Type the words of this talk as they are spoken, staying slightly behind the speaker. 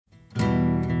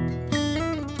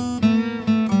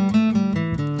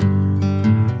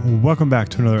welcome back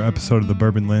to another episode of the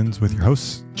Bourbon Lens with your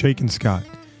hosts, Jake and Scott.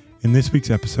 In this week's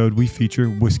episode, we feature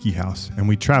Whiskey House, and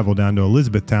we travel down to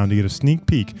Elizabethtown to get a sneak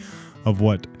peek of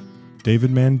what David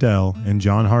Mandel and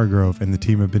John Hargrove and the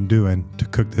team have been doing to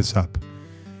cook this up.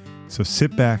 So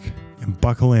sit back and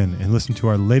buckle in and listen to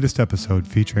our latest episode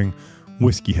featuring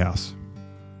Whiskey House.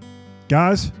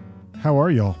 Guys, how are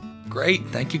y'all? Great.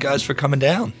 Thank you guys for coming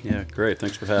down. Yeah, great.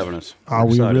 Thanks for having us.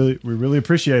 We really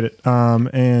appreciate it.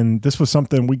 And this was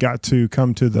something we got to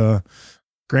come to the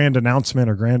grand announcement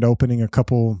or grand opening a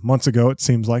couple months ago. It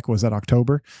seems like, was that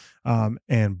October?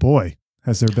 And boy,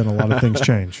 has there been a lot of things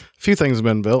change. A few things have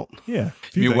been built. Yeah.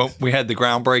 We had the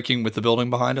groundbreaking with the building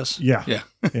behind us. Yeah. Yeah.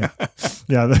 Yeah.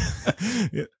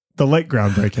 Yeah. The late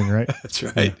groundbreaking, right? That's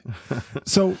right.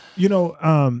 So,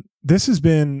 this has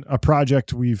been a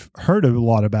project we've heard a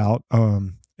lot about,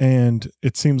 and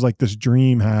it seems like this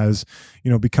dream has,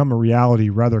 become a reality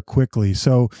rather quickly.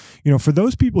 So, for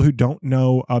those people who don't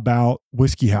know about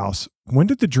Whiskey House, when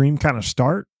did the dream kind of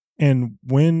start? And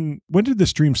when did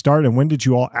this dream start, and when did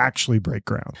you all actually break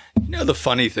ground? The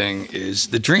funny thing is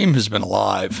the dream has been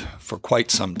alive for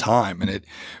quite some time, and it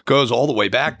goes all the way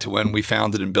back to when we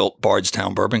founded and built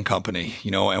Bardstown Bourbon Company,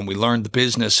 and we learned the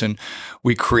business, and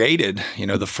we created,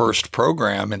 the first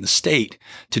program in the state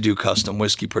to do custom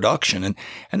whiskey production.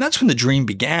 And that's when the dream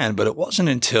began, but it wasn't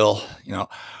until,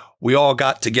 we all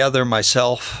got together,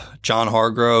 myself, John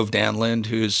Hargrove, Dan Lind,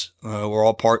 we're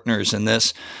all partners in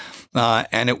this.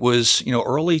 And it was,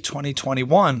 early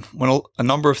 2021 when a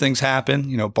number of things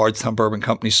happened. Bardstown Bourbon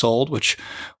Company sold, which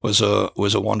was a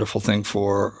wonderful thing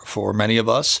for many of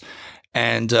us.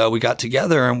 And we got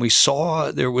together and we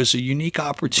saw there was a unique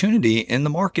opportunity in the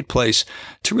marketplace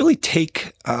to really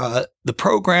take the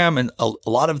program and a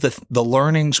lot of the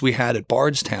learnings we had at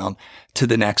Bardstown to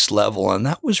the next level. And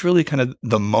that was really kind of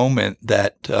the moment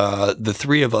that the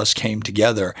three of us came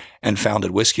together and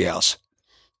founded Whiskey House.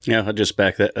 Yeah, I'll just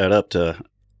back that up to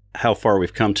how far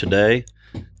we've come today.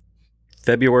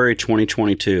 February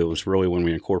 2022 was really when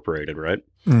we incorporated, right?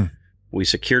 We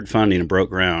secured funding and broke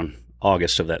ground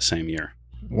August of that same year.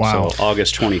 Wow. So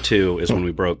August 22 is when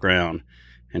we broke ground.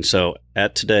 And so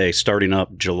at today, starting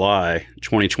up July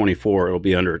 2024, it'll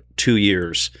be under 2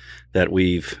 years that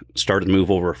we've started to move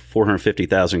over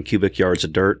 450,000 cubic yards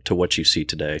of dirt to what you see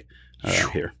today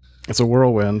here. It's a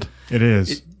whirlwind. It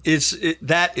is.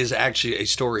 That is actually a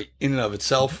story in and of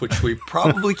itself, which we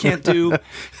probably can't do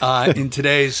in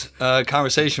today's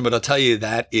conversation. But I'll tell you,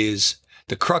 that is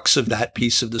the crux of that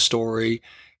piece of the story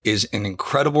is an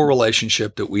incredible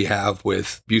relationship that we have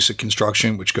with Busick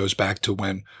Construction, which goes back to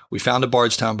when we founded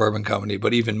Bardstown Bourbon Company.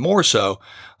 But even more so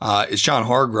is John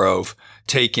Hargrove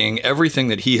taking everything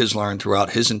that he has learned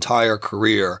throughout his entire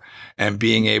career and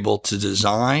being able to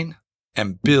design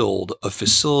and build a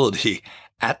facility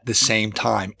at the same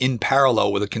time in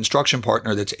parallel with a construction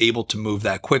partner that's able to move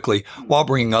that quickly while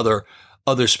bringing other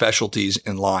specialties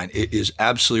in line. It is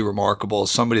absolutely remarkable.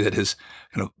 As somebody that has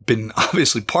kind of been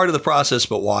obviously part of the process,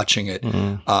 but watching it,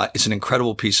 it's an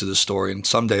incredible piece of the story, and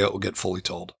someday it will get fully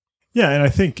told. Yeah, and I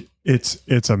think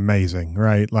it's amazing,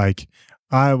 right? Like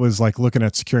I was looking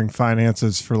at securing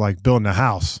finances for building a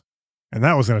house. And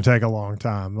that was going to take a long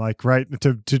time, right?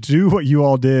 To do what you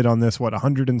all did on this,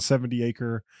 170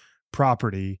 acre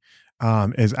property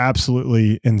is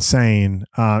absolutely insane.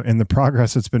 And the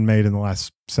progress that's been made in the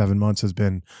last 7 months has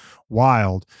been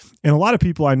wild. And a lot of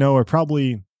people I know are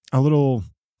probably a little,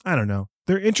 I don't know,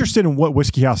 they're interested in what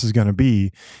Whiskey House is going to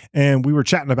be. And we were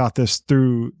chatting about this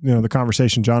through, the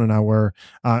conversation John and I were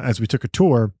as we took a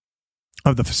tour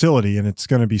of the facility, and it's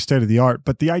going to be state of the art.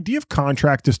 But the idea of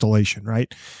contract distillation,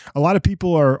 right? A lot of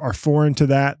people are foreign to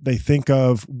that. They think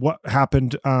of what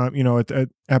happened,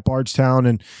 at Bardstown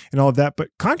and all of that. But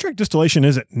contract distillation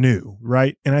isn't new,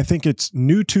 right? And I think it's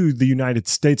new to the United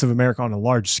States of America on a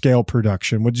large scale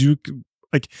production. Would you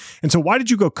and so why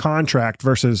did you go contract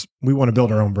versus we want to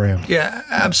build our own brand? Yeah,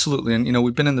 absolutely. And,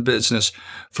 we've been in the business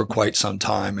for quite some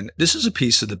time. And this is a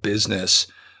piece of the business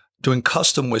doing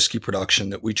custom whiskey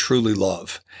production that we truly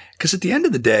love. Because at the end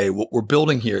of the day, what we're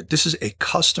building here, this is a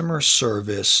customer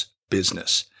service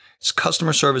business. It's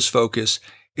customer service focus.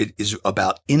 It is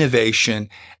about innovation.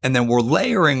 And then we're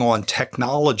layering on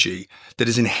technology that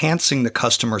is enhancing the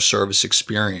customer service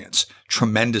experience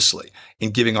tremendously in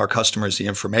giving our customers the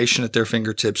information at their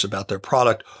fingertips about their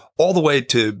product, all the way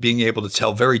to being able to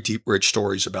tell very deep, rich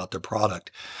stories about their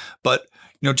product. But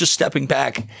just stepping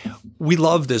back, we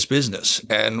love this business.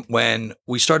 And when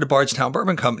we started Bardstown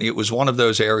Bourbon Company, it was one of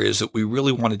those areas that we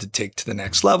really wanted to take to the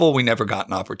next level. We never got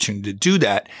an opportunity to do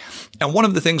that. And one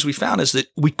of the things we found is that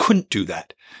we couldn't do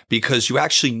that because you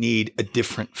actually need a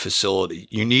different facility.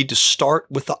 You need to start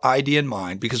with the idea in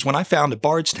mind, because when I founded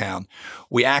Bardstown,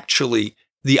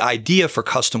 the idea for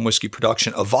custom whiskey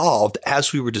production evolved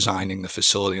as we were designing the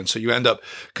facility. And so you end up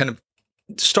kind of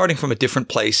starting from a different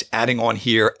place, adding on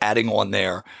here, adding on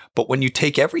there. But when you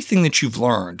take everything that you've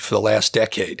learned for the last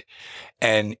decade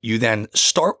and you then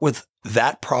start with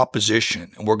that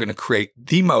proposition, and we're going to create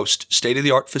the most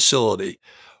state-of-the-art facility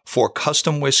for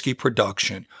custom whiskey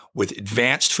production with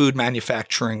advanced food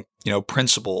manufacturing,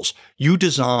 principles, you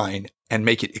design and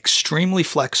make it extremely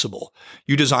flexible.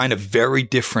 You design a very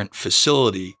different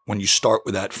facility when you start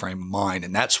with that frame of mind.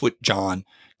 And that's what John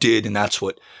did. And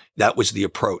that was the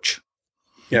approach.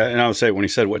 Yeah, and I would say when he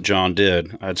said what John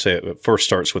did, I'd say it first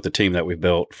starts with the team that we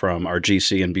built from our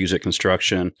GC and Busick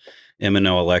Construction,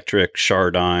 M&O Electric,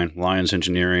 Chardine, Lyons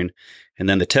Engineering, and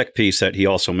then the tech piece that he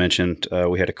also mentioned.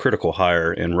 We had a critical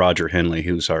hire in Roger Henley,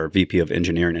 who's our VP of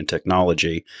Engineering and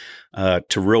Technology,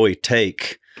 to really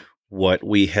take what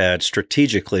we had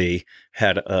strategically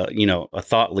had a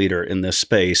thought leader in this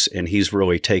space, and he's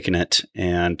really taken it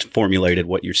and formulated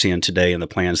what you're seeing today in the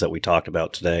plans that we talked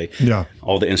about today. Yeah.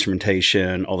 All the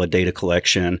instrumentation, all the data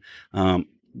collection.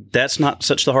 That's not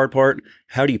such the hard part.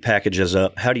 How do you package this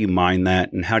up? How do you mine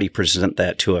that? And how do you present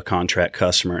that to a contract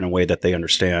customer in a way that they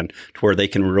understand, to where they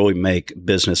can really make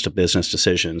business to business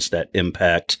decisions that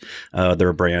impact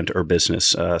their brand or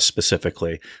business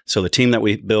specifically? So the team that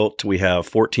we built, we have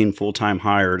 14 full-time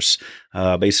hires,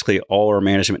 basically all our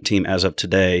management team as of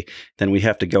today. Then we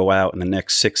have to go out in the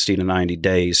next 60 to 90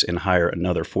 days and hire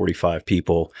another 45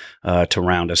 people to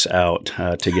round us out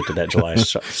to get to that July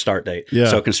start date. Yeah.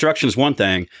 So construction is one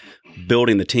thing.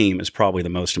 Building the team is probably the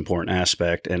most important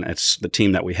aspect, and it's the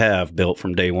team that we have built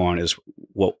from day one is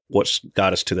what's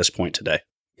got us to this point today.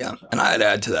 Yeah, and I'd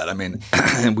add to that. I mean,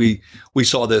 we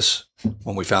saw this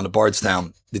when we founded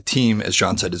Bardstown. The team, as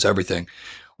John said, is everything.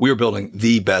 We are building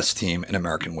the best team in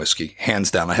American whiskey, hands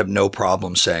down. I have no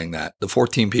problem saying that. The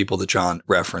 14 people that John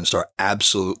referenced are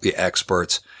absolutely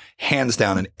experts, hands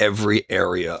down, in every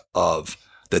area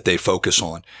that they focus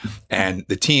on. And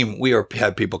the team,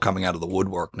 have people coming out of the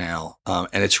woodwork now. And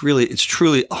it's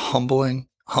truly a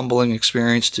humbling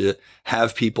experience to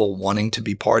have people wanting to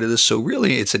be part of this. So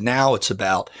really it's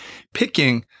about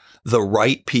picking the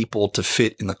right people to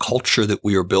fit in the culture that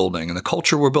we are building. And the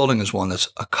culture we're building is one that's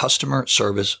a customer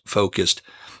service focused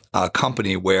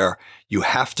company, where you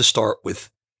have to start with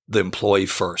the employee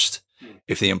first.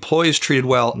 If the employee is treated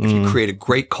well, if you create a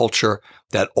great culture,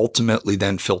 that ultimately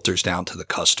then filters down to the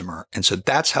customer. And so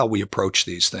that's how we approach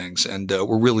these things. And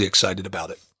we're really excited about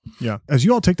it. Yeah. As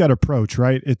you all take that approach,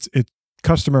 right? It's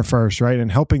customer first, right?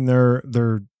 And helping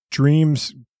their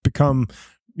dreams become,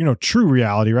 true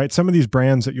reality, right? Some of these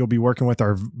brands that you'll be working with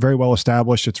are very well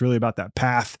established. It's really about that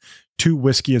path to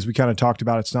whiskey, as we kind of talked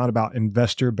about. It's not about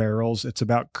investor barrels. It's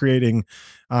about creating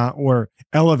or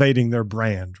elevating their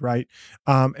brand, right?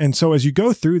 And so as you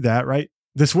go through that, right,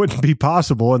 this wouldn't be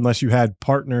possible unless you had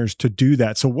partners to do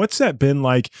that. So what's that been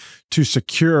like to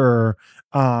secure,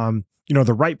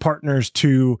 the right partners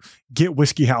to get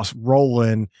Whiskey House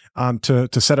rolling, to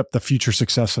set up the future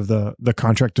success of the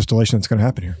contract distillation that's going to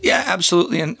happen here? Yeah,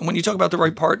 absolutely. And when you talk about the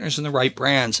right partners and the right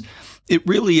brands, it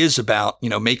really is about,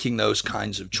 making those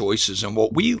kinds of choices. And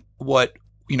what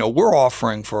we're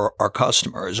offering for our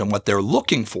customers and what they're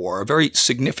looking for, a very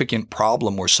significant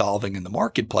problem we're solving in the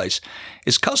marketplace,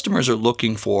 is customers are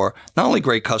looking for not only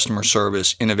great customer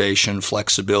service, innovation,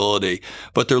 flexibility,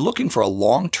 but they're looking for a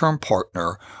long-term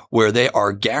partner where they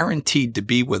are guaranteed to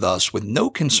be with us with no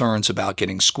concerns about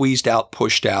getting squeezed out,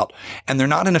 pushed out, and they're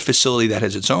not in a facility that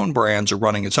has its own brands or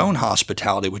running its own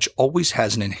hospitality, which always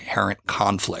has an inherent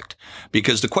conflict.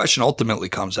 Because the question ultimately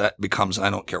becomes, I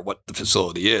don't care what the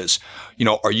facility is,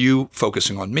 are you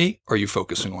focusing on me or are you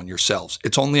focusing on yourselves?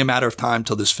 It's only a matter of time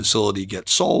till this facility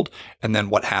gets sold, and then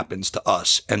what happens to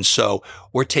us. And so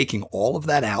we're taking all of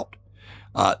that out.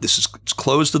 It's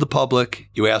closed to the public.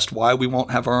 You asked why we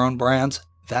won't have our own brands.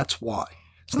 That's why.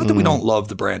 It's not that we don't love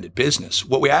the branded business.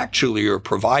 What we actually are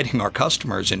providing our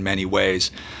customers in many ways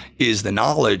is the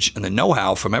knowledge and the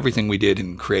know-how from everything we did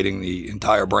in creating the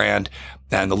entire brand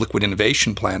and the liquid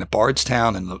innovation plan at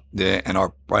Bardstown and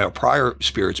our prior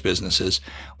spirits businesses.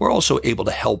 We're also able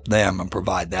to help them and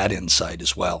provide that insight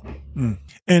as well.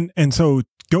 And so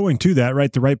going to that,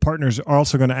 right, the right partners are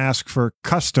also going to ask for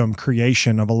custom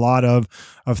creation of a lot of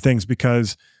things,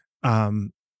 because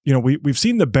we've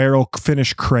seen the barrel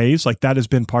finish craze, like that has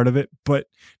been part of it, but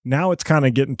now it's kind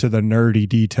of getting to the nerdy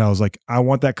details. Like I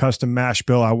want that custom mash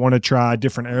bill. I want to try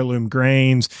different heirloom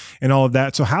grains and all of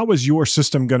that. So how is your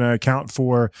system going to account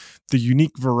for the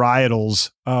unique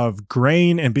varietals of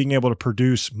grain and being able to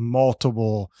produce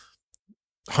multiple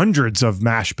hundreds of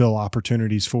mash bill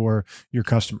opportunities for your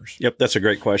customers? Yep, that's a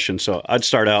great question. So I'd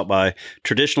start out by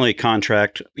traditionally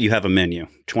contract, you have a menu,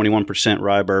 21%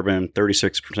 rye bourbon,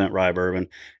 36% rye bourbon,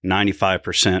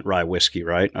 95% rye whiskey,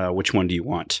 right? Which one do you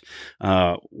want?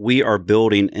 We are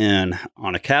building in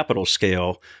on a capital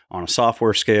scale, on a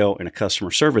software scale, and a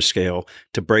customer service scale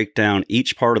to break down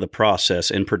each part of the process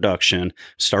in production,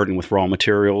 starting with raw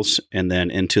materials and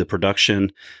then into the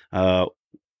production.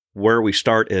 Where we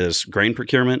start is grain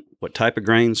procurement, what type of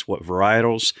grains, what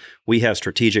varietals. We have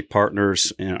strategic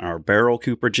partners in our barrel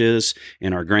cooperages,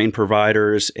 in our grain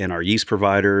providers, in our yeast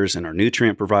providers, and our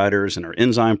nutrient providers, and our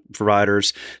enzyme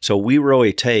providers. So we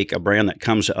really take a brand that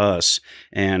comes to us,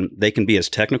 and they can be as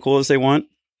technical as they want,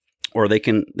 or they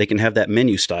can have that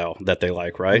menu style that they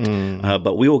like, right?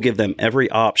 But we will give them every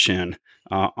option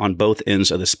on both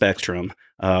ends of the spectrum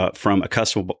from a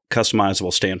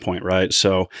customizable standpoint, right?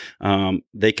 So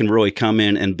they can really come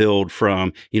in and build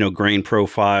from, grain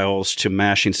profiles to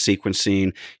mashing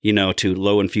sequencing, to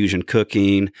low infusion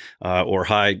cooking or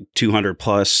high 200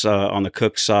 plus on the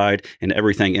cook side and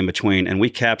everything in between. And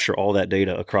we capture all that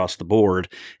data across the board.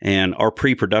 And our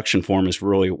pre-production form is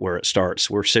really where it starts.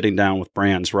 We're sitting down with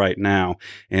brands right now,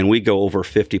 and we go over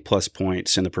 50 plus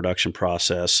points in the production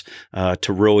process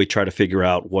to really try to figure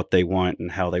out what they want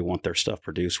and how they want their stuff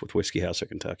produced with Whiskey House of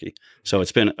Kentucky. So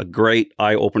it's been a great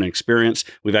eye-opening experience.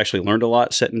 We've actually learned a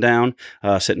lot sitting down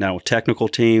with technical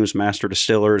teams, master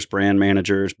distillers, brand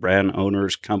managers, brand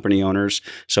owners, company owners.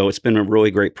 So it's been a really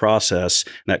great process.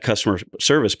 And that customer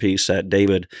service piece that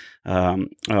David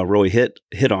really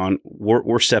hit on,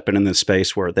 we're stepping in this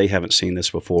space where they haven't seen this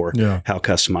before, how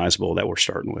customizable that we're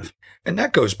starting with. And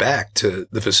that goes back to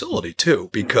the facility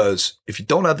too, because if you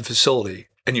don't have the facility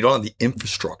and you don't have the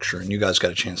infrastructure, and you guys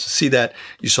got a chance to see that,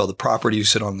 you saw the property you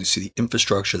sit on, you see the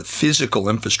infrastructure, the physical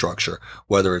infrastructure,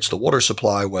 whether it's the water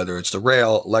supply, whether it's the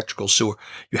rail, electrical, sewer,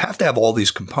 you have to have all these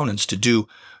components to do,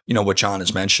 what John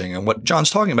is mentioning. And what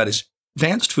John's talking about is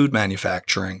advanced food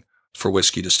manufacturing for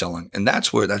whiskey distilling. And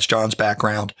that's John's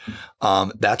background.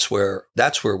 That's where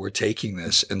we're taking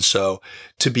this. And so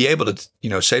to be able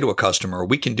to, say to a customer,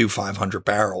 we can do 500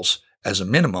 barrels as a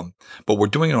minimum, but we're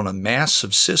doing it on a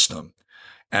massive system.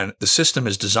 And the system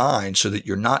is designed so that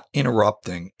you're not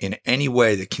interrupting in any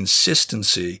way the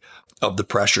consistency of the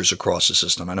pressures across the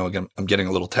system. I know, again, I'm getting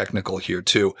a little technical here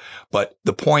too, but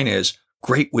the point is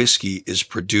great whiskey is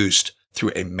produced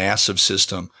through a massive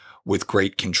system with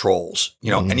great controls,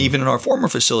 and even in our former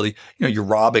facility, you're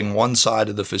robbing one side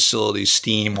of the facility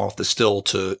steam off the still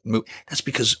to move. That's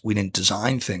because we didn't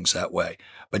design things that way.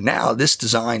 But now this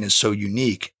design is so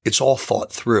unique. It's all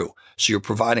thought through. So you're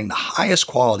providing the highest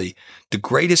quality, the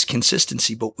greatest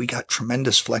consistency, but we got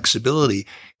tremendous flexibility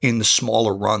in the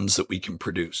smaller runs that we can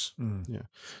produce. Yeah.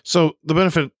 So the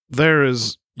benefit there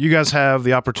is you guys have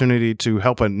the opportunity to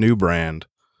help a new brand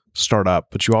start up,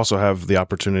 but you also have the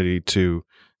opportunity to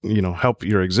help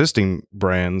your existing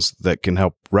brands that can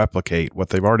help replicate what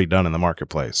they've already done in the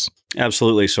marketplace.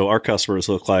 Absolutely. So our customers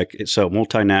look like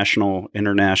multinational,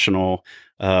 international,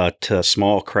 to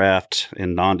small craft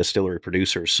and non-distillery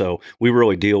producers. So we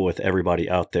really deal with everybody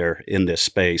out there in this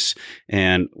space.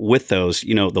 And with those,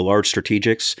 the large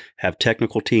strategics have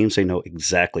technical teams. They know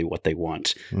exactly what they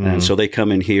want. And so they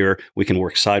come in here, we can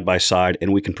work side by side,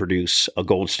 and we can produce a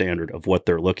gold standard of what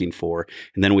they're looking for.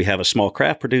 And then we have a small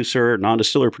craft producer,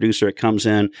 non-distillery producer that comes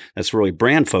in that's really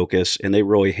brand focused, and they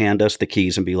really hand us the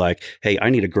keys and be like, hey, I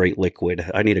need a great liquid.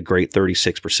 I need a great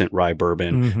 36% rye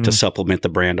bourbon to supplement the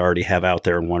brand I already have out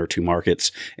there in one or two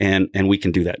markets. And we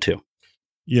can do that too.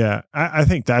 Yeah. I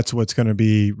think that's what's going to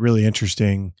be really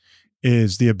interesting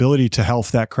is the ability to help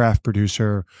that craft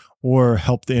producer or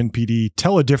help the NPD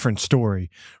tell a different story,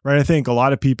 right? I think a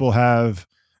lot of people have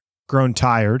grown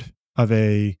tired of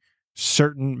a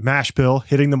certain mash bill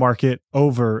hitting the market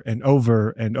over and over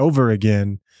and over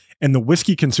again. And the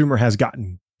whiskey consumer has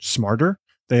gotten smarter.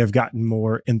 They have gotten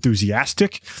more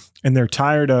enthusiastic, and they're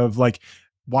tired of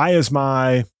why is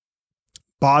my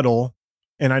bottle,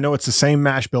 and I know it's the same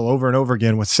mash bill over and over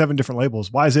again with 7 different labels,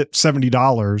 why is it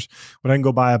 $70 when I can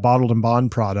go buy a bottled and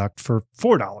bond product for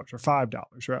 $4 or $5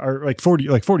 or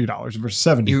 $40 versus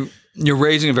 $70? You're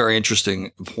raising a very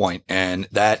interesting point, and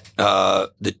that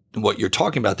what you're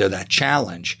talking about there, that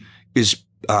challenge, is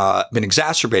been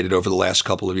exacerbated over the last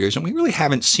couple of years, and we really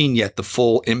haven't seen yet the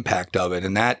full impact of it.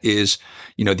 And that is,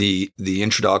 the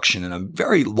introduction in a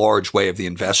very large way of the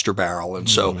investor barrel. And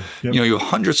so, you have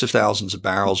hundreds of thousands of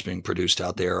barrels being produced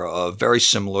out there of very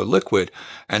similar liquid.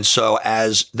 And so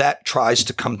as that tries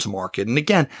to come to market, and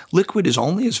again, liquid is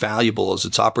only as valuable as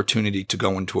its opportunity to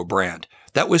go into a brand.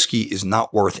 That whiskey is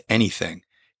not worth anything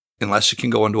unless it can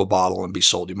go into a bottle and be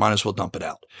sold. You might as well dump it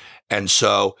out. And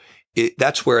so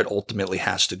that's where it ultimately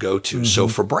has to go to. So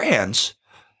for brands,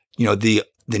 the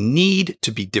need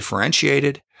to be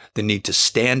differentiated, the need to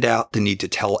stand out, the need to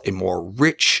tell a more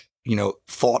rich,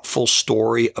 thoughtful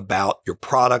story about your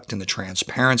product and the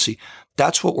transparency,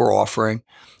 that's what we're offering.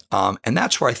 And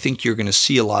that's where I think you're going to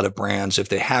see a lot of brands, if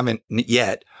they haven't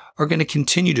yet, are going to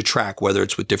continue to track, whether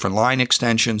it's with different line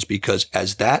extensions, because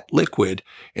as that liquid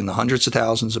in the hundreds of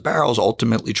thousands of barrels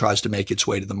ultimately tries to make its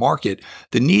way to the market,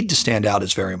 the need to stand out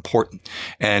is very important.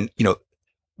 And,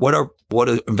 what are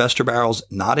investor barrels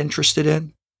not interested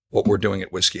in? What we're doing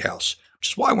at Whiskey House,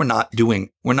 which is why we're not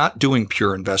doing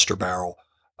pure investor barrel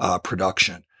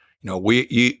production.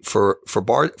 For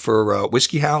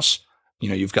Whiskey House,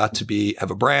 you've got to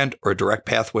have a brand or a direct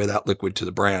pathway of that liquid to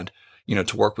the brand,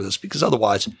 to work with us, because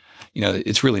otherwise,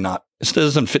 it's really not, it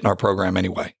doesn't fit in our program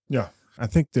anyway. Yeah. I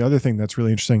think the other thing that's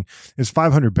really interesting is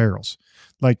 500 barrels.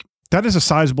 Like, that is a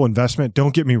sizable investment.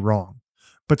 Don't get me wrong,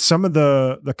 but some of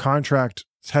the contracts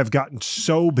have gotten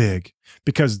so big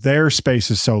because their space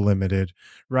is so limited,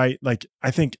 right? Like,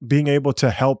 I think being able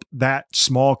to help that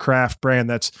small craft brand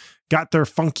that's got their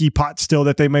funky pot still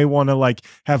that they may want to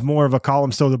have more of a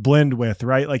column still to blend with,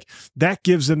 right? Like, that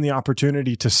gives them the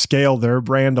opportunity to scale their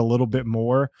brand a little bit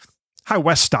more High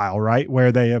West style, right?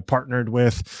 Where they have partnered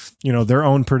with, their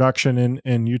own production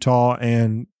in Utah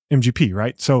and MGP,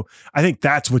 right? So I think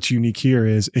that's what's unique here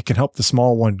is it can help the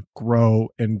small one grow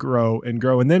and grow and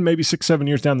grow. And then maybe 6-7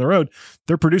 years down the road,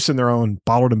 they're producing their own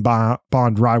bottled and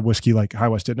bond rye whiskey like High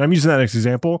West did. And I'm using that as an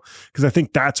example because I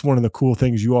think that's one of the cool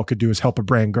things you all could do is help a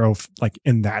brand grow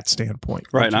in that standpoint.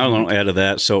 Right. And I want to add to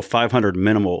that. So 500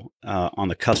 minimal on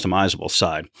the customizable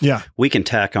side. Yeah. We can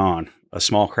tack on a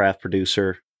small craft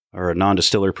producer or a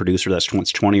non-distiller producer that's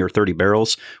 20 or 30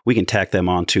 barrels, we can tack them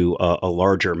onto a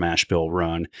larger mash bill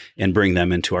run and bring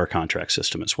them into our contract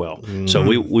system as well. Mm. So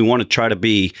we want to try to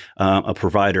be a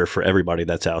provider for everybody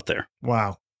that's out there.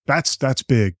 Wow. That's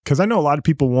big. Because I know a lot of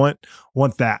people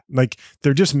want that. Like,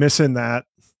 they're just missing that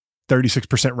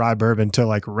 36% rye bourbon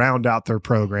to round out their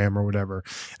program or whatever.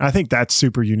 And I think that's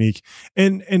super unique.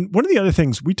 And one of the other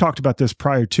things, we talked about this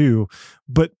prior to,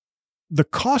 but the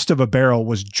cost of a barrel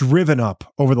was driven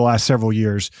up over the last several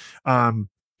years.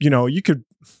 You could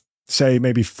say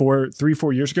maybe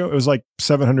 3-4 years ago, it was like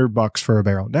 $700 for a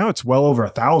barrel. Now it's well over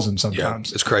 $1,000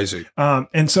 sometimes. Yeah, it's crazy.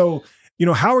 And so,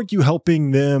 how are you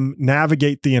helping them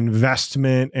navigate the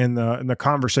investment and the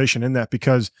conversation in that?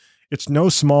 Because it's no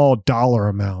small dollar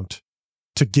amount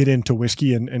to get into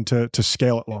whiskey and to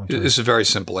scale it long term. It's a very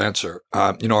simple answer.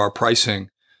 Our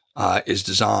pricing is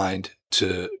designed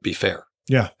to be fair.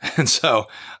 Yeah. And so,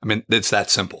 it's that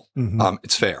simple. Mm-hmm.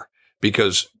 It's fair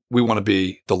because we want to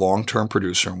be the long-term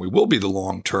producer and we will be the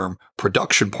long-term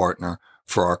production partner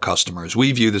for our customers.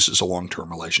 We view this as a long-term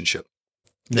relationship.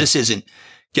 Yeah. This isn't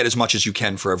get as much as you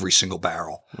can for every single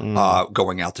barrel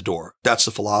going out the door. That's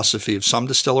the philosophy of some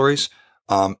distilleries.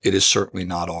 It is certainly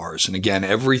not ours. And again,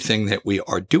 everything that we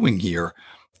are doing here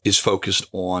is focused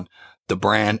on the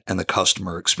brand and the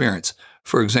customer experience.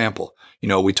 For example,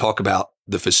 we talk about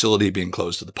the facility being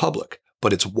closed to the public,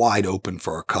 but it's wide open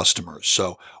for our customers.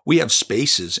 So we have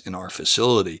spaces in our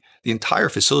facility. The entire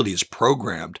facility is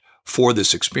programmed for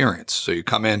this experience. So you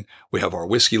come in, we have our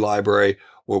whiskey library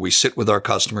where we sit with our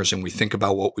customers and we think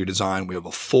about what we design. We have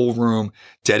a full room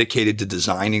dedicated to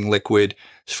designing liquid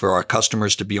for our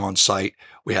customers to be on site.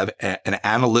 We have an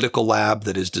analytical lab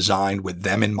that is designed with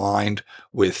them in mind,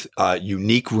 with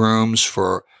unique rooms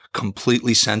for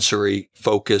completely sensory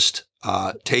focused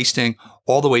tasting,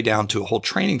 all the way down to a whole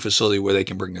training facility where they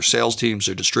can bring their sales teams,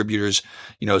 their distributors,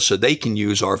 so they can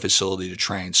use our facility to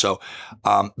train. So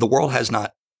the world has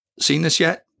not seen this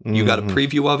yet. You got a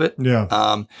preview of it. Yeah.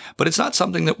 But it's not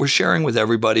something that we're sharing with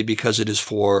everybody because it is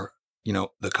for,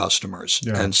 the customers.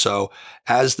 Yeah. And so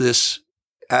as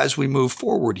we move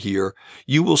forward here,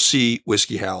 you will see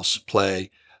Whiskey House play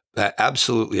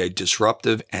absolutely a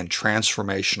disruptive and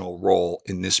transformational role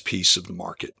in this piece of the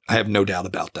market. I have no doubt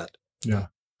about that. Yeah.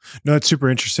 No, it's super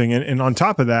interesting. And on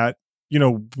top of that,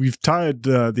 we've tied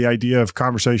the idea of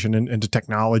conversation into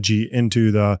technology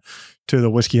into the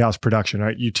Whiskey House production,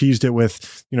 right? You teased it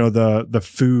with, the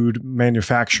food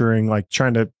manufacturing,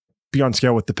 trying to be on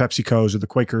scale with the PepsiCos or the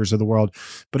Quakers of the world,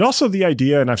 but also the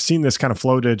idea, and I've seen this kind of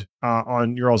floated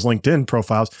on your all's LinkedIn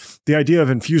profiles, the idea of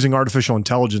infusing artificial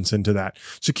intelligence into that.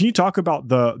 So can you talk about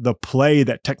the play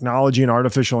that technology and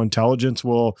artificial intelligence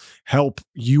will help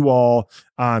you all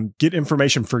get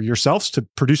information for yourselves to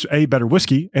produce A, better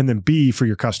whiskey, and then B, for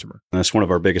your customer? And that's one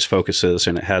of our biggest focuses,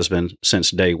 and it has been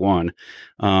since day one.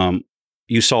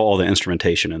 You saw all the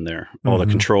instrumentation in there, all the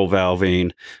control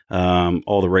valving,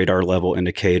 all the radar level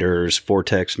indicators,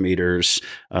 vortex meters,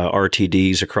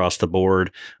 RTDs across the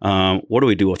board. What do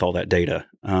we do with all that data?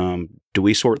 Do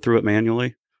we sort through it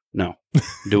manually? No.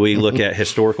 Do we look at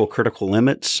historical critical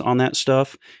limits on that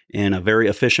stuff in a very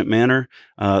efficient manner?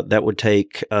 That would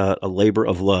take a labor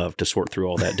of love to sort through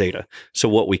all that data. So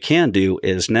what we can do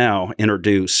is now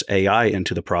introduce AI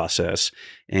into the process,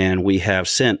 and we have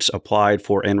since applied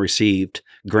for and received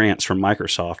grants from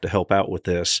Microsoft to help out with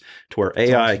this, to where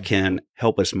AI can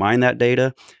help us mine that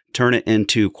data, turn it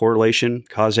into correlation,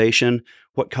 causation,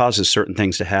 what causes certain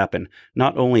things to happen,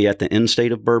 not only at the end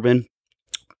state of bourbon.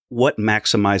 What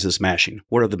maximizes mashing?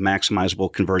 What are the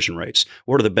maximizable conversion rates?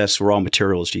 What are the best raw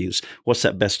materials to use? What's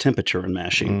that best temperature in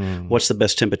mashing? What's the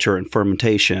best temperature in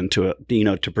fermentation to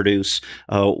produce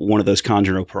one of those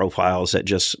congener profiles that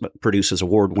just produces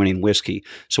award-winning whiskey?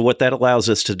 So what that allows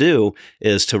us to do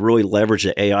is to really leverage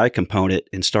the AI component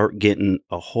and start getting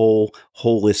a whole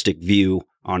holistic view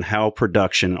on how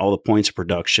production, all the points of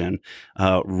production,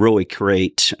 really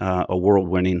create a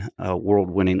world-winning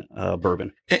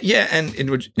bourbon. Yeah,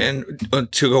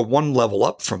 and to go one level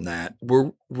up from that,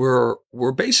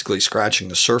 we're basically scratching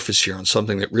the surface here on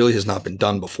something that really has not been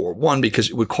done before. One,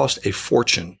 because it would cost a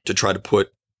fortune to try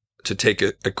to take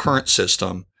a current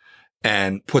system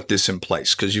and put this in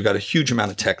place, because you've got a huge amount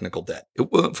of technical debt.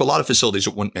 For a lot of facilities,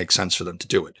 it wouldn't make sense for them to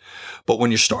do it. But when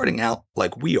you're starting out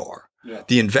like we are,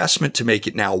 the investment to make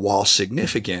it now, while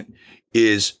significant,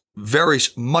 is very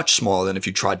much smaller than if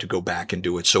you tried to go back and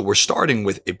do it. So we're starting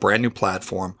with a brand new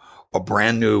platform, a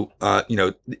brand new,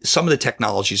 some of the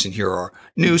technologies in here are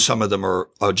new. Some of them are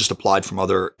just applied from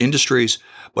other industries,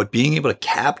 but being able to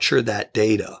capture that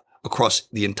data across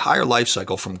the entire life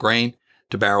cycle, from grain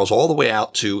to barrels, all the way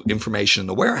out to information in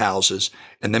the warehouses,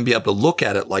 and then be able to look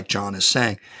at it like John is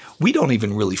saying. We don't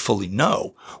even really fully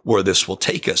know where this will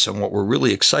take us. And what we're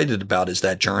really excited about is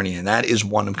that journey. And that is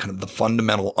one of kind of the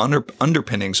fundamental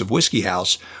underpinnings of Whiskey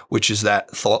House, which is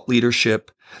that thought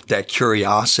leadership, that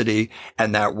curiosity,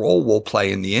 and that role we'll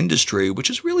play in the industry, which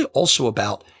is really also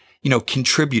about,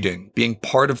 contributing, being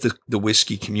part of the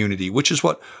whiskey community, which is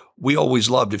what we always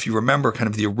loved. If you remember, kind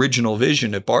of the original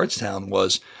vision at Bardstown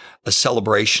was a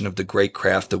celebration of the great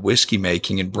craft of whiskey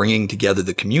making and bringing together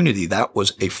the community. That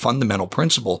was a fundamental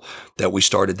principle that we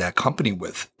started that company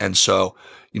with. And so,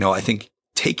 I think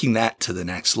taking that to the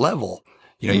next level,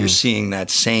 you're seeing that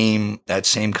same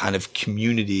kind of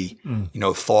community,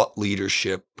 thought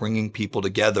leadership, bringing people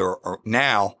together, or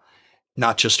now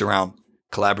not just around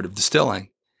collaborative distilling,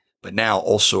 but now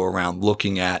also around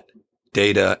looking at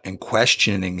data and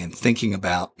questioning and thinking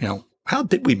about, how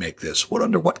did we make this?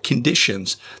 Under what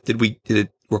conditions did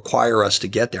it require us to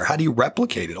get there? How do you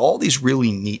replicate it? All these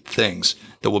really neat things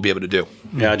that we'll be able to do.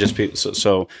 Yeah,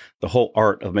 so the whole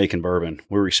art of making bourbon,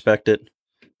 we respect it.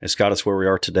 It's got us where we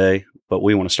are today, but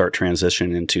we want to start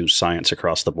transitioning into science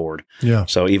across the board. Yeah.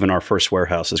 So even our first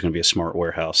warehouse is going to be a smart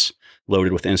warehouse,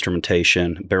 loaded with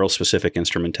instrumentation, barrel-specific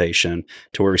instrumentation,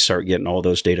 to where we start getting all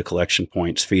those data collection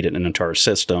points, feed it into our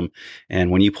system.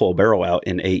 And when you pull a barrel out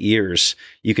in 8 years,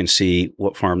 you can see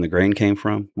what farm the grain came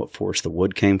from, what forest the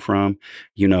wood came from,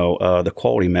 the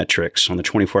quality metrics on the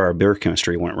 24-hour beer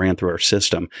chemistry when it ran through our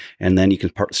system. And then you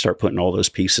can start putting all those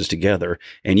pieces together,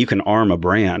 and you can arm a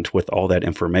brand with all that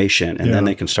information, and then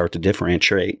they can start to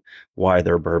differentiate why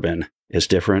their bourbon is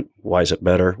different. Why is it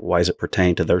better? Why does it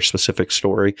pertain to their specific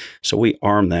story? So we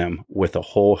arm them with a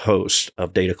whole host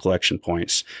of data collection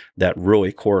points that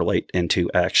really correlate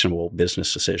into actionable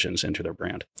business decisions into their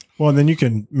brand. Well, and then you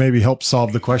can maybe help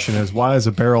solve the question is, why is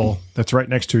a barrel that's right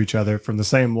next to each other from the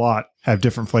same lot have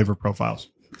different flavor profiles?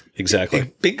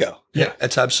 Exactly. Bingo. Yeah,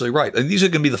 that's absolutely right. And these are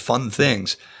going to be the fun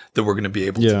things that we're going to be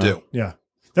able to do. Yeah.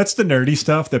 That's the nerdy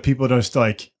stuff that people just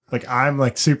like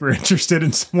I'm super interested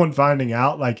in someone finding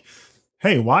out,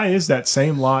 hey, why is that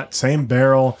same lot, same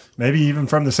barrel, maybe even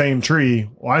from the same tree?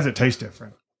 Why does it taste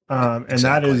different? And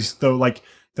that is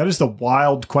the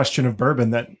wild question of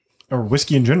bourbon or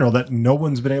whiskey in general, that no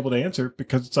one's been able to answer,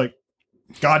 because it's like,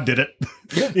 God did it.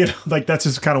 Yeah. That's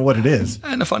just kind of what it is.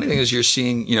 And the funny thing is, you're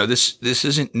seeing, this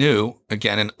isn't new,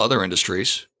 again, in other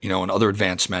industries, in other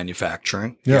advanced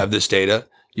manufacturing. You have this data,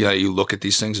 you look at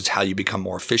these things, it's how you become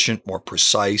more efficient, more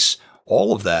precise,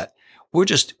 all of that.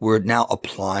 we're now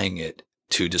applying it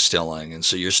to distilling. And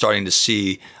so you're starting to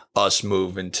see us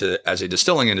move into, as a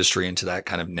distilling industry, into that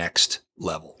kind of next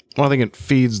level. Well, I think it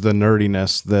feeds the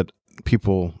nerdiness that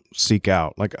people seek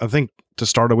out. Like, I think to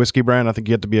start a whiskey brand, I think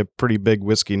you have to be a pretty big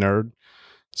whiskey nerd.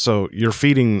 So you're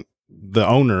feeding the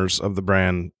owners of the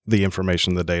brand the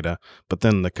information, the data, but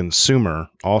then the consumer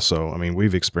also. I mean,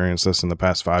 we've experienced this in the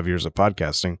past 5 years of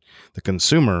podcasting. The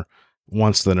consumer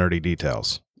wants the nerdy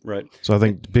details. Right. So I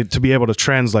think to be able to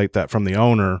translate that from the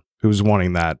owner who's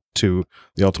wanting that to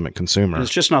the ultimate consumer. And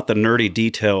it's just not the nerdy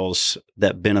details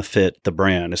that benefit the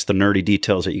brand. It's the nerdy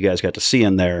details that you guys got to see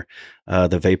in there.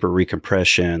 The vapor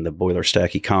recompression, the boiler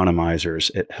stack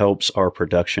economizers. It helps our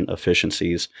production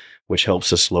efficiencies, which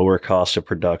helps us lower cost of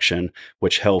production,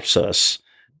 which helps us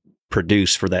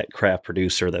produce for that craft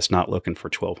producer that's not looking for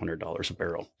 $1,200 a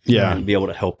barrel. Yeah. And be able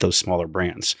to help those smaller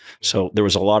brands. So there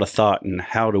was a lot of thought in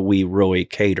how do we really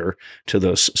cater to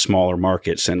those smaller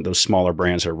markets and those smaller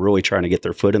brands that are really trying to get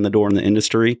their foot in the door in the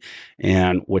industry,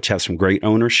 and which have some great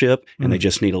ownership, and they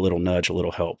just need a little nudge, a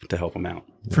little help to help them out.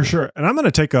 For sure. And I'm going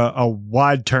to take a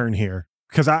wide turn here,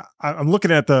 because I'm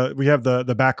looking at we have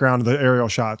the background of the aerial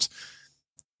shots.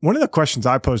 One of the questions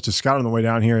I posed to Scott on the way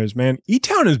down here is, man,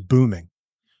 E-Town is booming.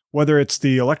 Whether it's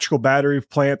the electrical battery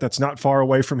plant that's not far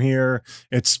away from here,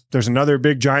 there's another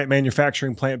big giant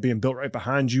manufacturing plant being built right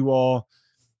behind you all.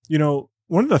 You know,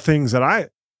 one of the things that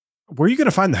where are you going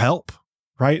to find the help,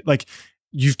 right? Like,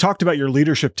 you've talked about your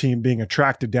leadership team being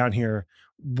attracted down here.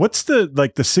 What's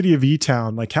the city of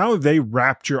E-Town, like, how have they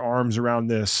wrapped your arms around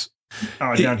this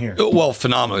down here? Well,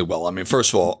 phenomenally well. I mean,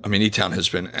 first of all, E-Town has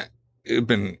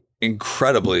been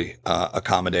incredibly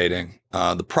accommodating.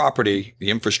 The property, the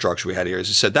infrastructure we had here, as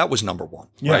I said, that was number one,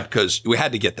 right? Because we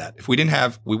had to get that. If we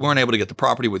weren't able to get the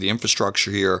property with the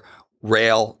infrastructure here,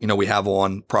 rail, we have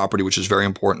on property, which is very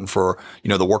important for,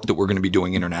 the work that we're going to be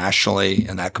doing internationally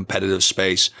in that competitive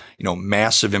space,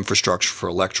 massive infrastructure for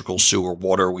electrical, sewer,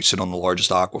 water. We sit on the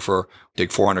largest aquifer,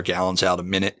 dig 400 gallons out a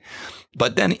minute.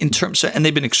 But then in terms of, and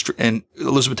they've been and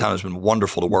Elizabethtown has been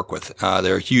wonderful to work with.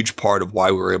 They're a huge part of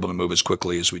why we were able to move as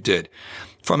quickly as we did.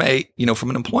 From from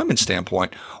an employment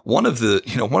standpoint, one of the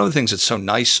things that's so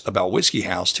nice about Whiskey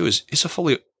House too is it's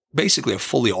basically a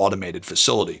fully automated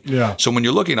facility. Yeah. So when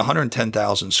you're looking at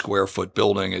 110,000 square foot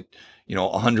building at,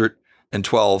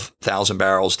 112,000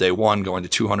 barrels day one, going to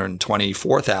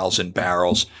 224,000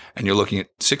 barrels, and you're looking at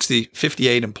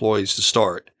 58 employees to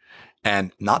start,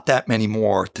 and not that many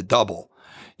more to double,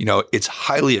 it's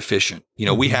highly efficient.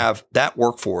 We have that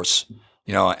workforce,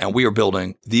 and we are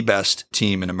building the best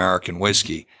team in American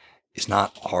whiskey. It's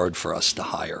not hard for us to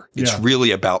hire. It's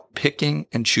really about picking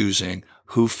and choosing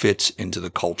who fits into the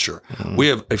culture. We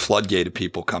have a floodgate of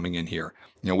people coming in here.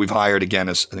 We've hired, again,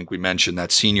 as I think we mentioned,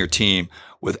 that senior team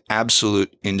with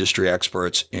absolute industry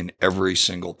experts in every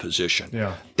single position.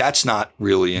 Yeah. That's not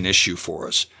really an issue for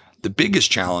us. The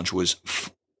biggest challenge was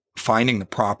finding the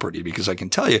property, because I can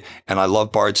tell you, and I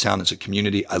love Bardstown as a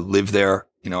community. I live there.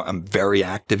 I'm very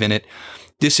active in it.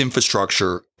 This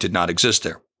infrastructure did not exist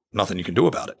there. Nothing you can do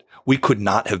about it. We could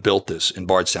not have built this in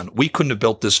Bardstown. We couldn't have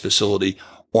built this facility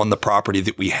on the property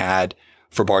that we had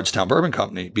for Bardstown Bourbon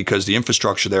Company, because the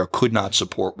infrastructure there could not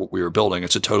support what we were building.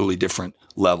 It's a totally different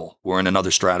level. We're in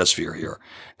another stratosphere here.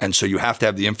 And so you have to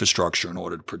have the infrastructure in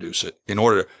order to produce it, in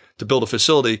order to build a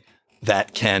facility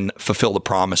that can fulfill the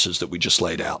promises that we just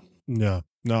laid out. No,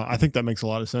 I think that makes a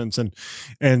lot of sense.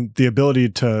 And the ability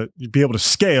to be able to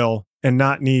scale and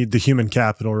not need the human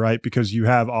capital, right? Because you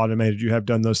have automated, you have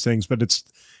done those things, but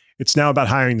it's now about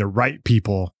hiring the right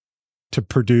people to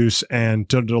produce and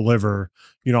to deliver,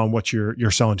 on what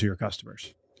you're selling to your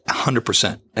customers.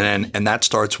 100%. And that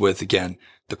starts with, again,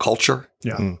 the culture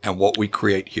and what we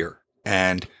create here.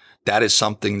 And that is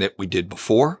something that we did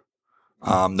before.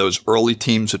 Those early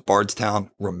teams at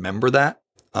Bardstown remember that.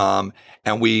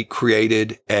 And we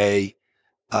created a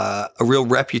real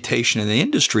reputation in the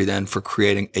industry then for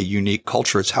creating a unique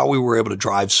culture. It's how we were able to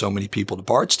drive so many people to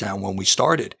Bardstown when we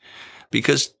started.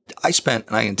 Because I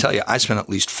can tell you, I spent at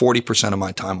least 40% of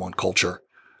my time on culture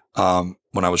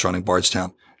when I was running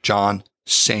Bardstown. John,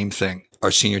 same thing. Our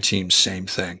senior team, same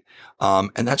thing.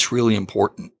 And that's really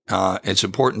important. It's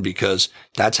important because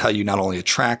that's how you not only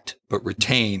attract, but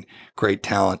retain great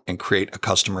talent and create a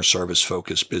customer service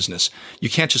focused business. You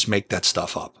can't just make that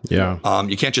stuff up. Yeah.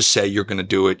 You can't just say you're going to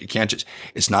do it.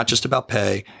 It's not just about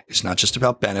pay. It's not just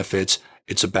about benefits.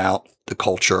 It's about the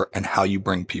culture and how you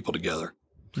bring people together.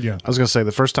 Yeah. I was going to say,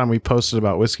 the first time we posted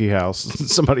about Whiskey House,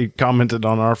 somebody commented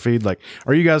on our feed, like,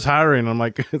 are you guys hiring? I'm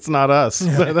like, it's not us.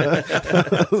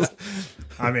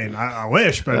 I mean, I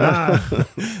wish, but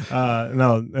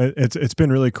no, it's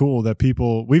been really cool that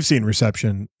we've seen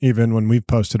reception even when we've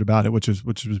posted about it, which has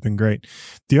been great.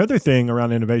 The other thing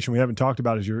around innovation we haven't talked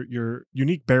about is your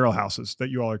unique barrel houses that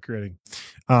you all are creating,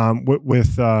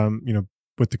 with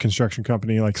the construction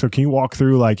company. Like, so can you walk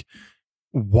through like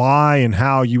why and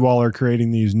how you all are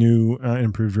creating these new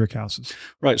improved rick houses?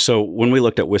 Right. So when we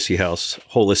looked at Whiskey House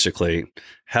holistically,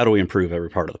 how do we improve every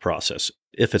part of the process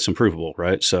if it's improvable,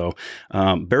 right? So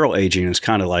barrel aging is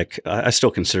kind of like, I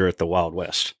still consider it the Wild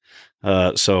West.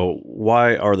 So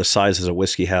why are the sizes of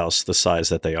Whiskey House the size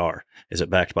that they are? Is it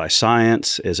backed by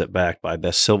science? Is it backed by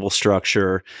best civil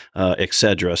structure, et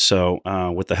cetera? So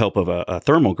with the help of a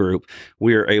thermal group,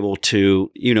 we are able to,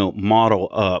 model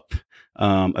up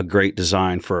a great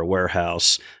design for a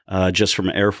warehouse, just from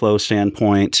an airflow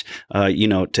standpoint,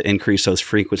 to increase those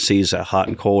frequencies at hot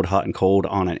and cold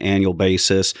on an annual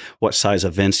basis. What size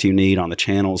of vents you need on the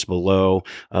channels below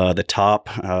the top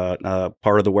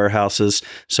part of the warehouses.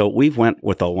 So we've went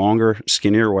with a longer,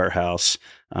 skinnier warehouse.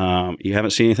 You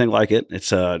haven't seen anything like it.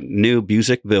 It's a new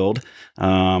Busick build.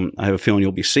 I have a feeling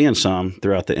you'll be seeing some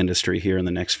throughout the industry here in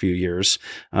the next few years.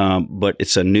 But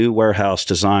it's a new warehouse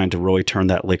designed to really turn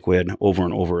that liquid over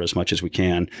and over as much as we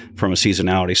can from a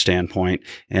seasonality standpoint,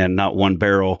 and not one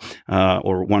barrel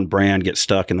or one brand gets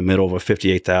stuck in the middle of a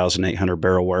 58,800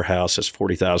 barrel warehouse that's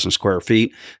 40,000 square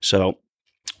feet. So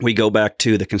we go back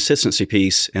to the consistency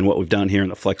piece and what we've done here in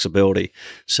the flexibility.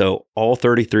 So all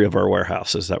 33 of our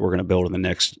warehouses that we're going to build in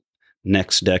the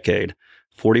next decade,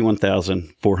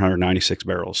 41,496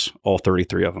 barrels, all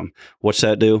 33 of them. What's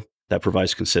that do? That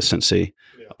provides consistency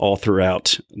all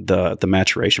throughout the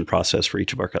maturation process for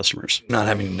each of our customers. Not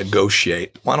having to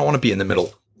negotiate. Well, I don't want to be in the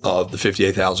middle of the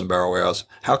 58,000 barrel warehouse.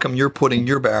 How come you're putting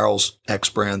your barrels, X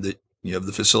brand, that you have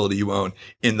the facility you own,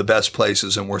 in the best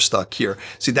places and we're stuck here?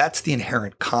 See, that's the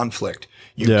inherent conflict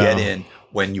you get in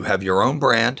when you have your own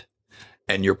brand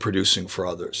and you're producing for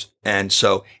others. And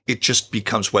so it just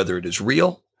becomes, whether it is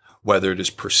real, whether it is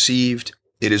perceived,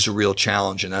 it is a real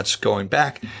challenge. And that's going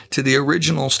back to the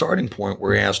original starting point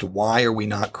where we asked, why are we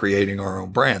not creating our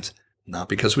own brands? Not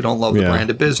because we don't love the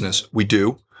brand of business. We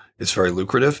do. It's very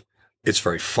lucrative. It's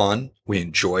very fun. We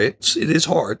enjoy it. It is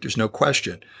hard. There's no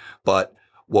question. But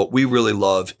what we really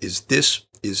love is this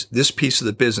piece of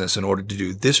the business. In order to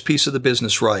do this piece of the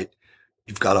business right,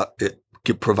 you've got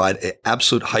to provide an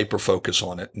absolute hyper focus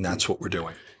on it, and that's what we're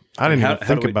doing. I didn't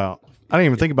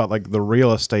even think about like the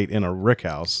real estate in a rick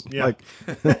house, like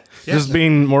just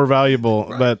being more valuable.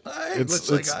 Right. But it's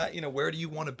like, where do you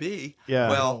want to be? Yeah.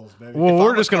 Well,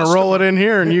 we're just going to roll it in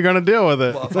here, and you're going to deal with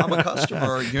it. Well, if I'm a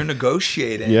customer, you're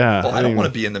negotiating. Yeah. Well, I don't want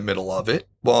to be in the middle of it.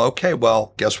 Well, okay.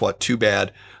 Well, guess what? Too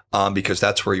bad. Because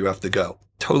that's where you have to go.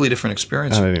 Totally different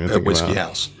experience at Whiskey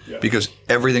House, because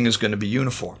everything is going to be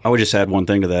uniform. I would just add one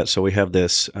thing to that. So we have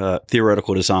this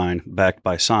theoretical design backed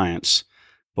by science,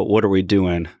 but what are we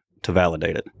doing to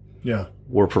validate it? Yeah.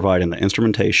 We're providing the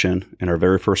instrumentation in our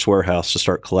very first warehouse to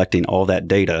start collecting all that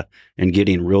data and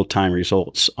getting real-time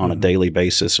results on a daily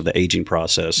basis of the aging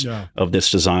process of this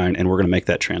design. And we're going to make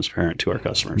that transparent to our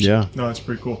customers. Yeah. No, that's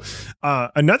pretty cool.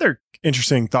 Another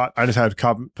interesting thought I just had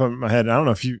come in my head. I don't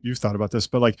know if you've thought about this,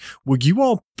 but like, would you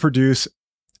all produce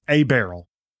a barrel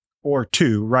or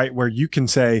two, right, where you can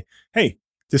say, hey,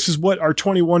 this is what our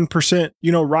 21%,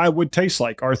 rye would taste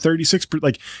like, our 36%,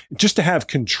 like, just to have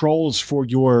controls for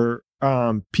your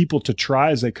people to try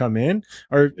as they come in?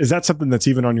 Or is that something that's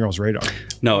even on your all's radar?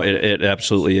 No, it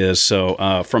absolutely is.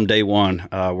 So from day one,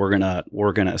 we're gonna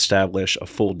establish a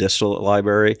full distillate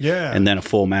library, and then a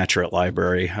full maturate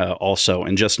library also,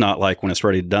 and just not like when it's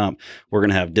ready to dump. We're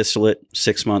gonna have distillate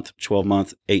 6-month,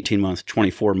 12-month, 18-month,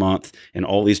 24-month, and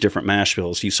all these different mash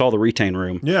bills. You saw the retain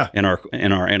room in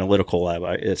our analytical lab.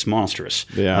 It's monstrous.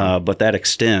 But that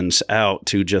extends out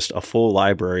to just a full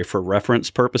library for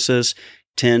reference purposes.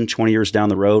 10, 20 years down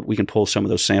the road, we can pull some of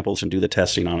those samples and do the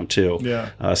testing on them too.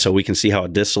 So we can see how a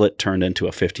distillate turned into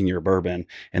a 15-year bourbon.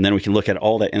 And then we can look at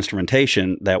all that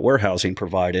instrumentation that warehousing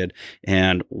provided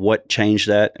and what changed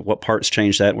that, what parts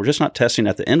changed that. And we're just not testing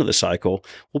at the end of the cycle.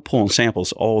 We'll pull in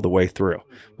samples all the way through.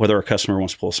 Whether a customer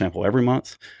wants to pull a sample every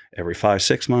month, every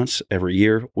 5-6 months, every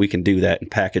year, we can do that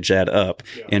and package that up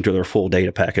into their full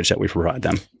data package that we provide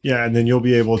them. Yeah, and then you'll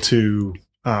be able to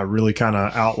really kind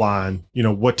of outline,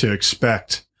 what to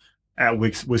expect at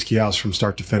Whiskey House from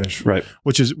start to finish, right?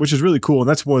 Which is really cool.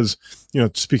 And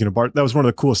speaking of Bart, that was one of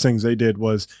the coolest things they did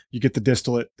was you get the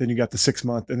distillate, then you got the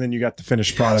 6-month, and then you got the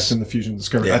finished product and the fusion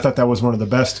discovery. I thought that was one of the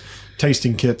best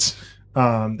tasting kits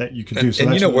that you could do. So and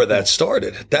you that's know really where cool. that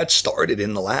started? That started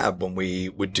in the lab when we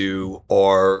would do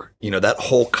our, that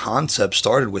whole concept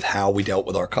started with how we dealt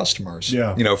with our customers.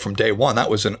 Yeah. From day one, that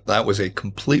was a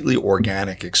completely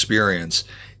organic experience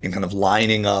in kind of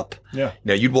lining up. Yeah.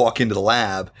 You'd walk into the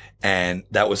lab and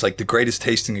that was like the greatest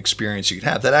tasting experience you could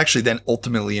have. That actually then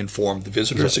ultimately informed the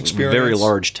visitors' experience. Very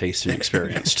large tasting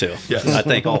experience too. Yes. I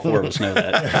think all four of us know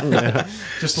that.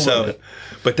 Just a little bit.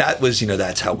 But that was,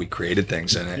 that's how we created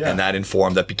things, and that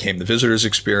informed, that became the visitors'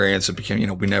 experience. It became,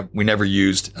 we never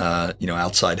used,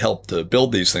 outside help to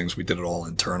build these things. We did it all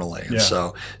internally, and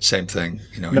so same thing.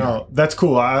 No, that's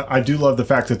cool. I do love the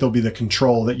fact that there'll be the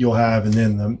control that you'll have, and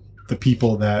then the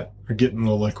people that are getting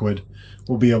the liquid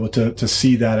will be able to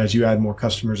see that as you add more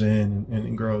customers in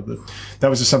and grow. That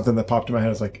was just something that popped in my head. I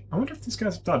was like, I wonder if these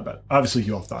guys have thought about it. Obviously,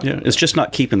 you all thought. Yeah, it's just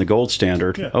not keeping the gold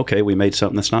standard. Yeah. Okay, we made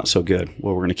something that's not so good.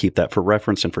 Well, we're going to keep that for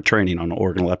reference and for training on the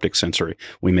organoleptic sensory.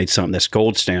 We made something that's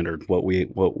gold standard. What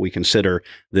we consider,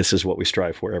 this is what we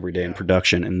strive for every day in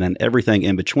production, and then everything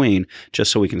in between,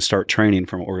 just so we can start training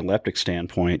from an organoleptic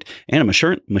standpoint and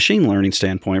a machine learning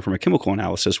standpoint from a chemical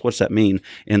analysis. What's that mean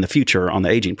in the future on the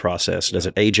aging process? Does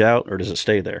it age out or does it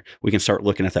stay there? We can start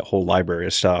looking at that whole library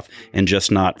of stuff, and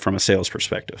just not from a sales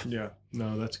perspective. Yeah,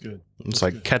 no, that's good. It's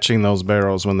like catching those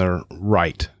barrels when they're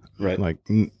right. Right. Like,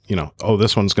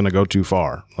 this one's going to go too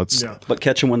far. But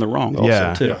catch them when they're wrong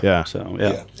also too. Yeah. So,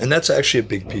 And that's actually a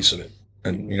big piece of it.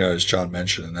 And, as John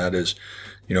mentioned, and that is,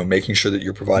 making sure that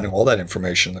you're providing all that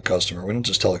information to the customer. We don't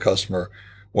just tell the customer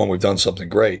when we've done something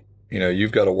great.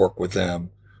 You've got to work with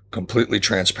them completely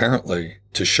transparently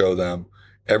to show them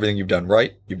everything you've done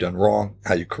right, you've done wrong,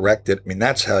 how you correct it. I mean,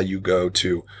 that's how you go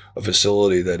to a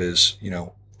facility that is,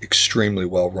 extremely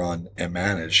well run and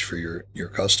managed for your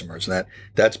customers. And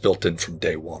that's built in from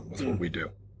day one with what we do.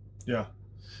 Yeah.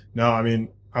 No, I mean,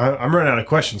 I'm running out of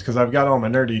questions because I've got all my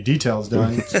nerdy details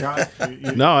done. Scott,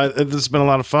 No, this has been a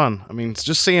lot of fun. I mean, it's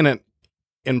just seeing it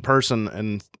in person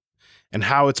and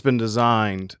how it's been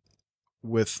designed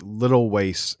with little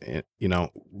waste,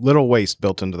 little waste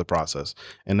built into the process.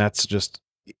 And that's just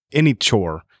any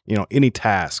chore, any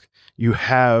task, you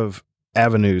have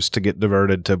avenues to get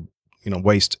diverted to,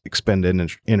 waste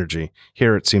expended energy.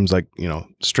 Here it seems like,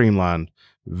 streamlined,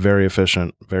 very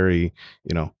efficient, very,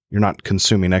 you're not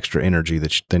consuming extra energy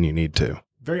than you need to.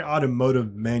 Very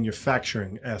automotive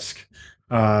manufacturing-esque.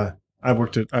 I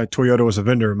worked at Toyota, was a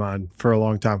vendor of mine for a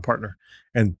long time, partner,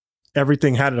 and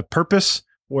everything had a purpose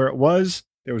where it was.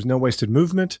 There was no wasted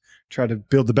movement. Try to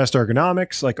build the best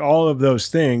ergonomics, like all of those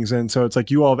things. And so it's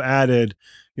like you all have added,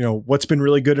 what's been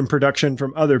really good in production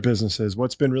from other businesses,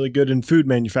 what's been really good in food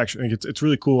manufacturing. It's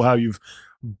really cool how you've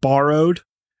borrowed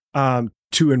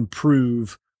to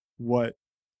improve what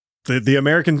the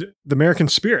American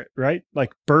spirit, right?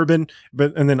 Like bourbon,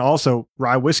 and then also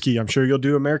rye whiskey. I'm sure you'll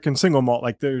do American single malt.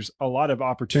 Like there's a lot of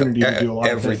opportunity to do a lot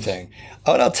of everything.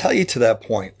 What I'll tell you to that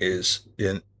point is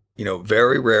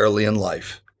very rarely in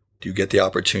life do you get the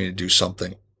opportunity to do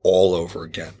something all over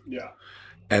again. Yeah.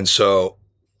 And so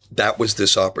that was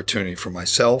this opportunity for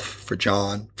myself, for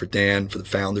John, for Dan, for the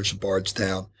founders of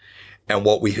Bardstown. And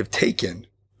what we have taken,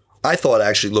 I thought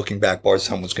actually looking back,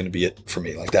 Bardstown was going to be it for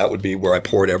me. Like that would be where I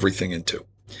poured everything into.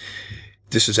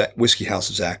 Whiskey House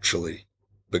is actually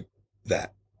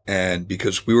that. And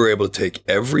because we were able to take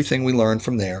everything we learned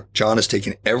from there, John has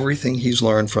taken everything he's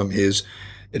learned from his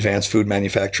advanced food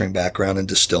manufacturing background and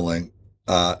distilling.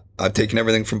 I've taken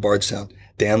everything from Bardstown.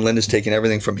 Dan Lind has taken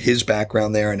everything from his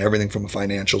background there and everything from a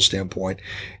financial standpoint,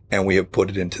 and we have put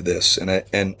it into this. And I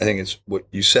think it's what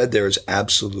you said there is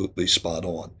absolutely spot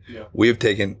on. Yeah. We have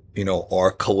taken,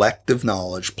 our collective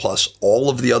knowledge plus all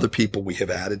of the other people we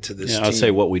have added to this team. I'd say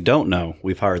what we don't know,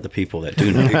 we've hired the people that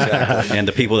do know. Exactly. And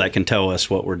the people that can tell us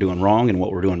what we're doing wrong and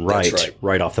what we're doing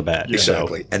right off the bat. Yeah.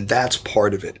 Exactly. And that's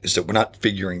part of it, is that we're not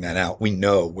figuring that out. We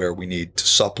know where we need to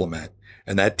supplement.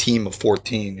 And that team of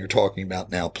 14 you're talking about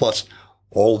now, plus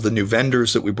all of the new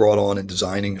vendors that we brought on in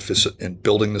designing and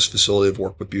building this facility, have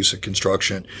worked with Busick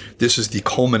Construction. This is the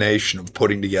culmination of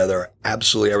putting together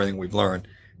absolutely everything we've learned.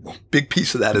 A big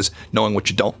piece of that is knowing what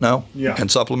you don't know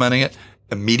and supplementing it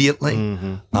immediately.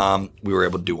 Mm-hmm. We were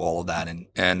able to do all of that.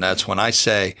 And that's when I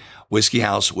say Whiskey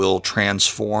House will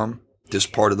transform this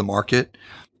part of the market.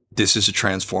 This is a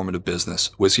transformative business.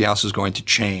 Whiskey House is going to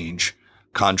change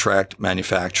contract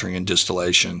manufacturing and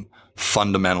distillation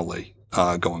fundamentally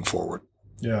going forward.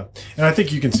 Yeah. And I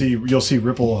think you'll see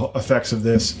ripple effects of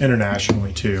this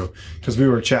internationally too. Because we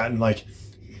were chatting, like,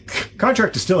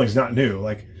 contract distilling is not new.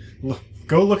 Like,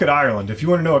 go look at Ireland. If you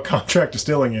want to know what contract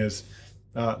distilling is,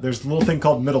 there's a little thing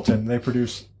called Middleton. They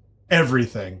produce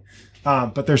everything.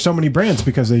 But there's so many brands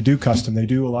because they do custom, they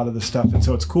do a lot of the stuff. And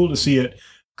so it's cool to see it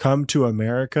come to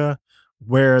America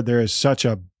where there is such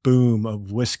a boom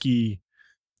of whiskey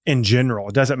in general.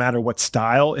 It doesn't matter what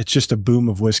style, it's just a boom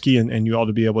of whiskey, and you all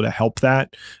to be able to help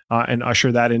that and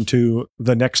usher that into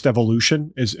the next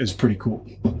evolution is pretty cool.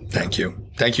 Thank you.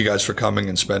 Thank you guys for coming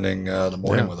and spending the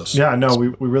morning with us. Yeah, no, we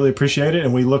really appreciate it,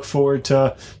 and we look forward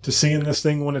to seeing this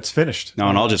thing when it's finished. No,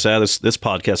 and I'll just add this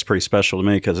podcast is pretty special to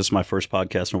me because it's my first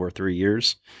podcast in over 3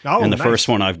 years. Oh, and the nice. first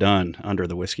one I've done under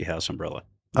the Whiskey House umbrella.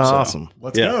 Awesome.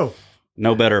 Let's go.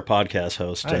 No better podcast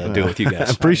host to do it with you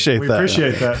guys. Appreciate We that.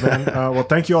 appreciate that, man. Well,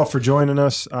 thank you all for joining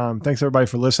us. Thanks everybody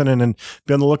for listening, and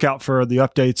be on the lookout for the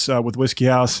updates with Whiskey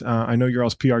House. I know your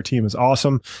all's PR team is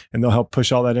awesome, and they'll help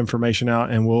push all that information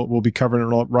out, and we'll be covering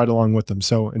it right along with them.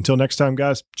 So until next time,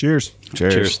 guys, cheers.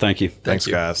 Cheers. Thank you. Thanks,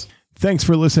 guys. Thanks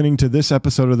for listening to this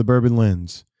episode of the Bourbon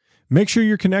Lens. Make sure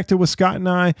you're connected with Scott and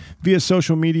I via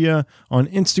social media on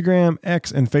Instagram,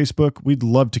 X, and Facebook. We'd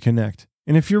love to connect.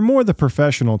 And if you're more the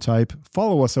professional type,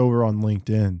 follow us over on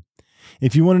LinkedIn.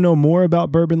 If you want to know more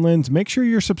about Bourbon Lens, make sure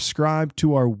you're subscribed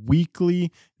to our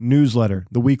weekly newsletter,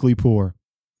 The Weekly Pour.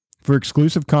 For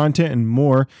exclusive content and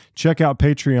more, check out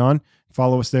Patreon.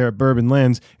 Follow us there at Bourbon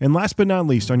Lens. And last but not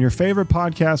least, on your favorite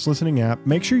podcast listening app,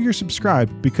 make sure you're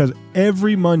subscribed because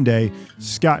every Monday,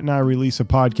 Scott and I release a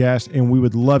podcast, and we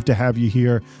would love to have you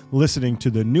here listening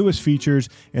to the newest features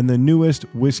and the newest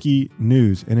whiskey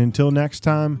news. And until next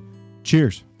time,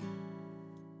 cheers.